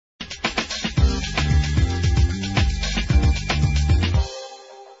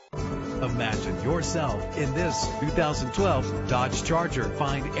yourself in this 2012 Dodge Charger.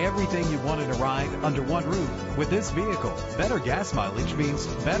 Find everything you want in a ride under one roof with this vehicle. Better gas mileage means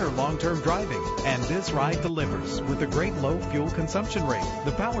better long-term driving, and this ride delivers with a great low fuel consumption rate.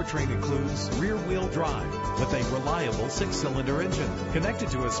 The powertrain includes rear-wheel drive with a reliable 6-cylinder engine connected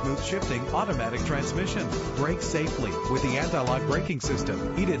to a smooth shifting automatic transmission. Brake safely with the anti-lock braking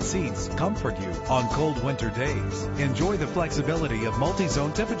system. Heated seats comfort you on cold winter days. Enjoy the flexibility of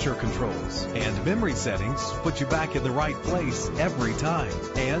multi-zone temperature controls, and memory settings put you back in the right place every time.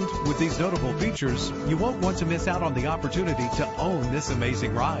 And with these notable features, you won't want to miss out on the opportunity to own this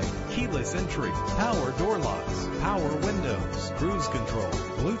amazing ride. Keyless entry, power door locks, power windows, cruise control,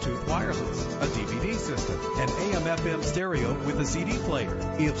 Bluetooth wireless, a DVD system, an AM/FM stereo with a CD player.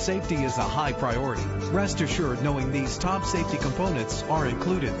 If safety is a high priority, rest assured knowing these top safety components are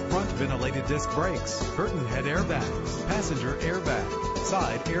included: front ventilated disc brakes, curtain head airbags, passenger airbag,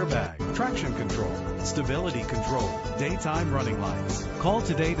 side airbag, traction control, stability control, daytime running lights. Call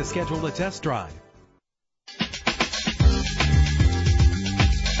today to schedule a test drive.